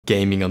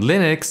Gaming on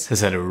Linux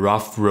has had a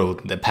rough road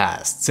in the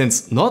past,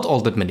 since not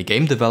all that many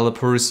game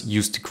developers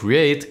used to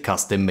create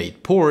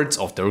custom-made ports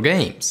of their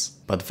games.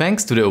 But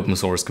thanks to the open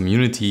source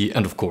community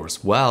and of course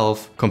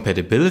Valve,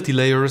 compatibility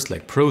layers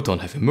like Proton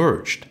have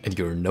emerged, and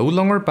you're no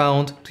longer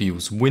bound to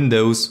use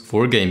Windows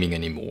for gaming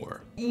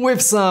anymore.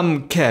 With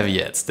some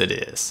caveats, that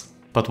is.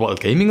 But while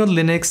gaming on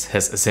Linux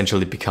has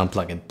essentially become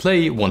plug and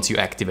play once you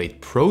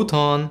activate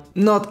Proton,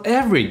 not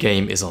every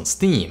game is on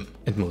Steam,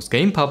 and most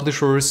game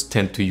publishers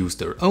tend to use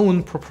their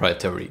own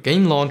proprietary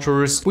game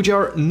launchers, which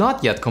are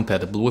not yet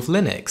compatible with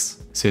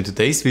Linux. So in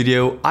today's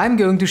video, I'm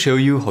going to show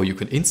you how you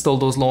can install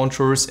those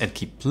launchers and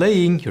keep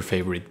playing your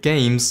favorite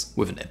games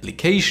with an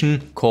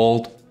application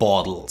called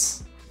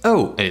Bottles.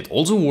 Oh, and it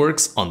also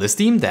works on the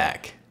Steam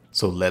Deck.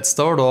 So let's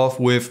start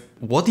off with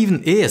what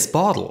even is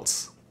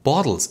Bottles?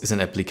 Bottles is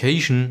an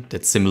application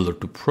that, similar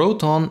to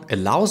Proton,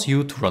 allows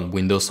you to run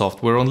Windows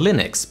software on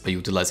Linux by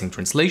utilizing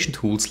translation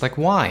tools like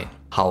Wine.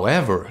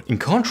 However, in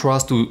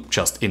contrast to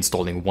just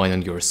installing Wine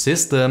on your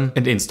system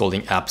and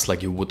installing apps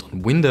like you would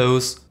on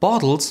Windows,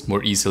 Bottles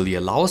more easily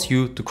allows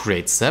you to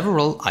create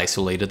several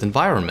isolated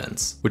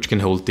environments, which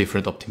can hold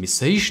different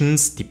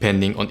optimizations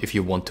depending on if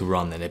you want to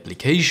run an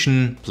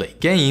application, play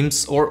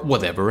games, or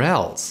whatever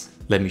else.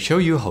 Let me show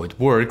you how it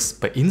works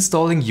by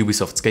installing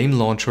Ubisoft's game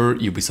launcher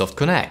Ubisoft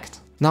Connect.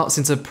 Now,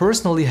 since I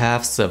personally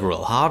have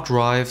several hard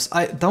drives,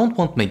 I don't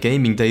want my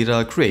gaming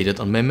data created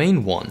on my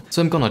main one, so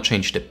I'm gonna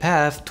change the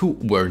path to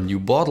where new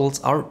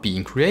bottles are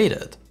being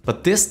created.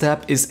 But this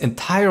step is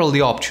entirely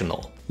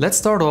optional. Let's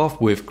start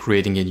off with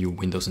creating a new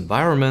Windows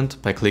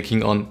environment by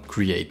clicking on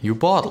Create New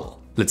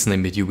Bottle. Let's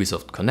name it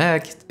Ubisoft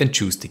Connect and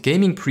choose the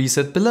gaming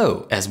preset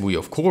below, as we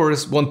of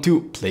course want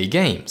to play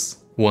games.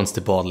 Once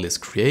the bottle is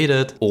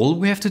created, all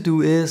we have to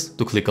do is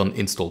to click on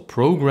Install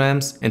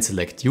Programs and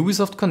select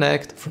Ubisoft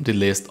Connect from the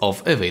list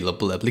of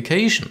available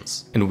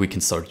applications. And we can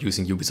start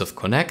using Ubisoft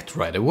Connect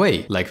right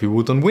away, like we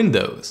would on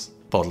Windows.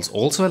 Bottles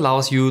also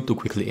allows you to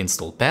quickly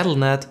install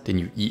Battle.net, the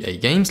new EA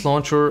Games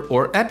launcher,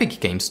 or Epic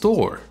Games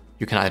Store.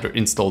 You can either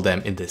install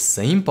them in the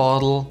same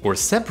bottle or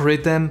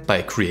separate them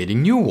by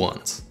creating new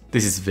ones.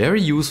 This is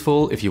very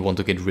useful if you want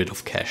to get rid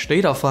of cached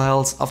data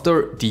files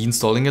after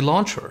deinstalling a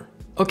launcher.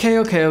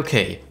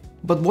 Okay.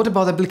 But what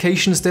about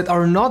applications that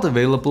are not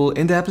available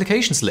in the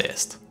applications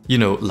list? You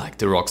know, like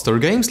the Rockstar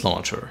Games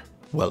launcher.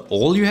 Well,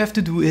 all you have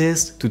to do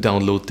is to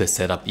download the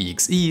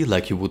setup.exe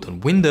like you would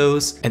on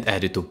Windows and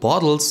add it to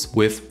Bottles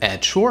with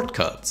Add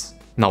Shortcuts.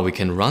 Now we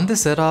can run the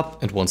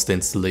setup, and once the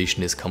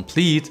installation is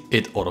complete,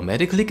 it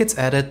automatically gets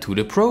added to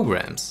the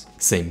programs.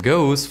 Same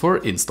goes for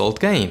installed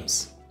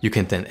games. You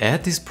can then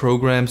add these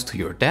programs to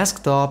your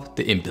desktop,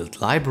 the inbuilt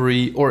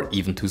library, or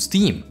even to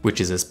Steam, which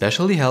is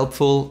especially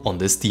helpful on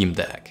the Steam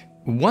Deck.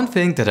 One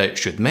thing that I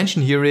should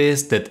mention here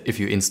is that if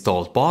you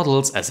installed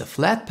Bottles as a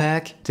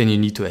Flatpak, then you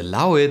need to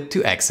allow it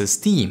to access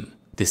Steam.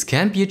 This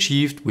can be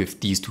achieved with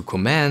these two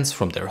commands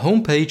from their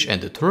homepage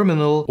and the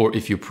terminal, or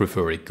if you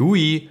prefer a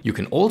GUI, you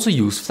can also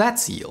use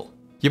Flatseal.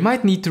 You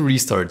might need to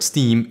restart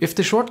Steam if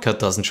the shortcut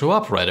doesn't show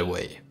up right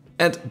away.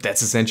 And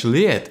that's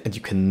essentially it, and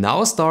you can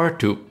now start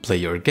to play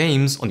your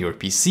games on your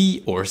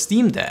PC or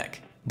Steam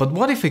Deck. But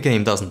what if a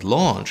game doesn't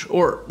launch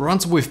or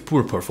runs with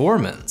poor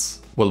performance?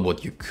 Well,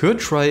 what you could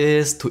try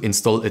is to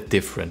install a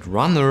different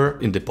runner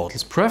in the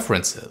Bottle's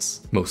preferences.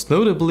 Most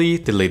notably,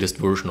 the latest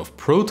version of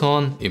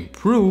Proton,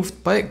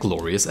 improved by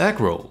Glorious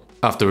Aggro.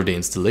 After the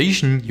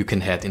installation, you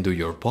can head into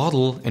your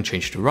Bottle and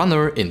change the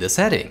runner in the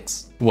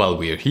settings. While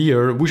we're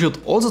here, we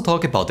should also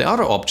talk about the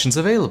other options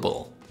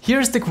available.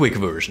 Here's the quick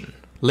version.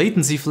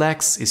 Latency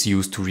Flex is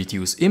used to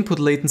reduce input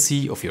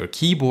latency of your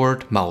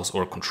keyboard, mouse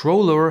or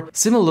controller,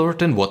 similar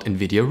than what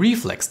Nvidia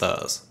Reflex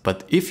does.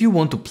 But if you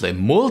want to play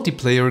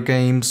multiplayer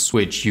games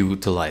which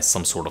utilize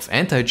some sort of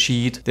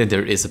anti-cheat, then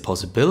there is a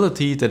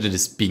possibility that it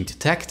is being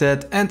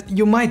detected and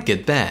you might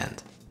get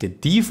banned. The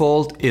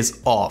default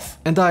is off,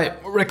 and I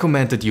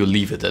recommend that you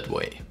leave it that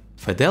way.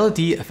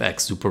 Fidelity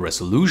FX Super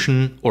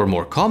Resolution, or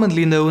more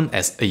commonly known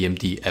as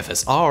AMD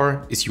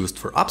FSR, is used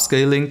for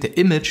upscaling the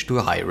image to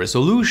a high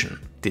resolution.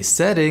 This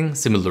setting,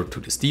 similar to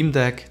the Steam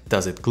Deck,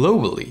 does it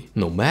globally,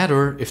 no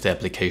matter if the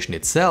application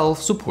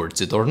itself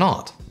supports it or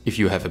not. If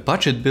you have a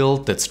budget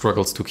build that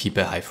struggles to keep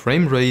a high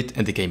frame rate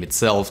and the game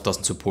itself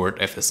doesn't support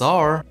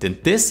FSR, then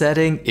this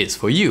setting is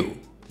for you.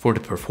 For the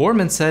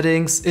performance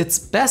settings, it's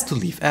best to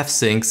leave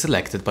F-Sync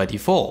selected by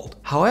default.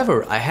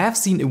 However, I have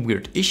seen a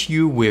weird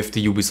issue with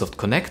the Ubisoft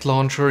Connect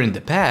launcher in the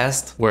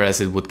past,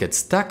 whereas it would get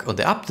stuck on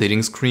the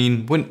updating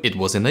screen when it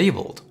was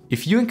enabled.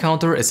 If you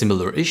encounter a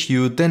similar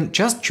issue, then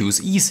just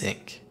choose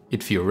E-Sync.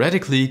 It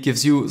theoretically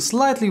gives you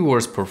slightly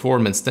worse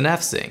performance than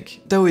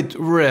F-Sync, though it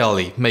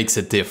rarely makes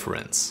a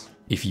difference.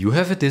 If you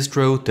have a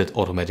distro that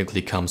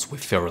automatically comes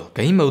with Feral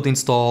Game Mode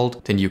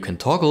installed, then you can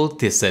toggle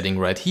this setting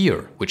right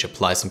here, which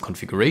applies some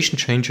configuration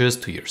changes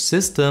to your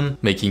system,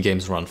 making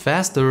games run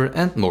faster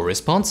and more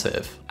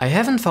responsive. I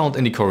haven't found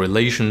any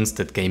correlations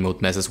that game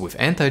mode messes with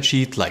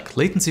anti-cheat like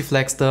Latency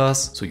Flex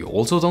does, so you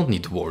also don't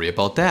need to worry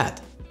about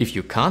that. If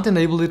you can't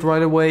enable it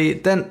right away,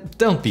 then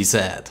don't be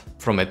sad.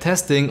 From my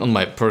testing on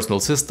my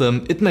personal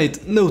system, it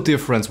made no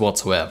difference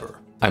whatsoever.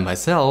 I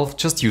myself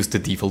just used the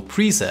default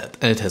preset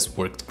and it has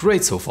worked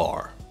great so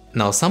far.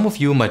 Now some of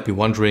you might be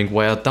wondering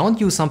why I don't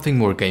use something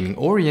more gaming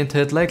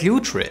oriented like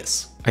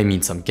Lutris. I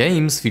mean, some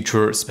games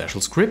feature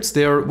special scripts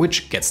there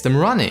which gets them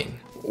running.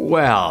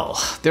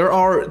 Well, there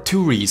are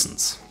two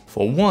reasons.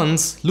 For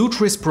once,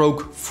 Lutris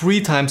broke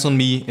 3 times on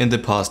me in the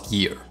past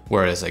year,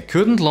 whereas I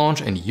couldn't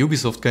launch any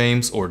Ubisoft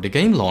games or the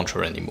game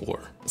launcher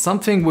anymore.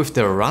 Something with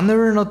the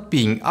runner not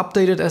being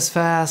updated as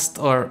fast,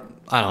 or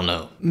I don't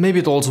know, maybe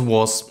it also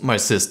was my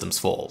system's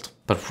fault.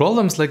 But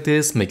problems like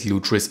this make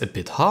Lutris a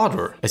bit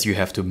harder, as you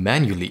have to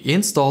manually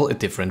install a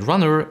different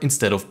runner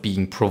instead of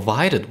being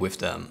provided with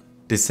them.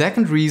 The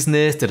second reason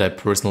is that I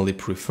personally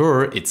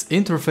prefer its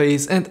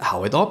interface and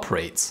how it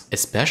operates,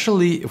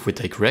 especially if we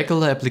take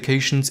regular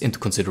applications into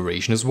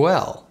consideration as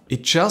well.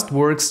 It just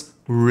works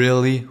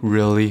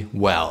really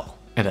well.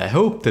 And I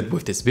hope that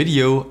with this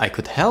video I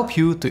could help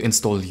you to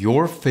install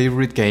your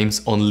favorite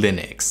games on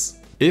Linux.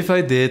 If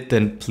I did,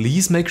 then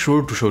please make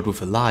sure to show it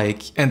with a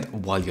like, and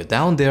while you're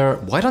down there,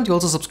 why don't you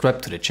also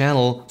subscribe to the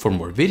channel for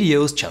more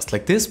videos just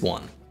like this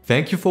one.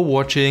 Thank you for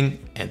watching,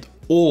 and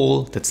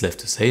all that's left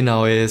to say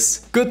now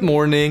is good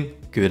morning,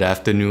 good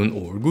afternoon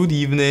or good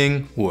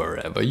evening,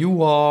 wherever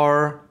you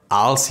are.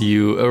 I'll see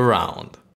you around.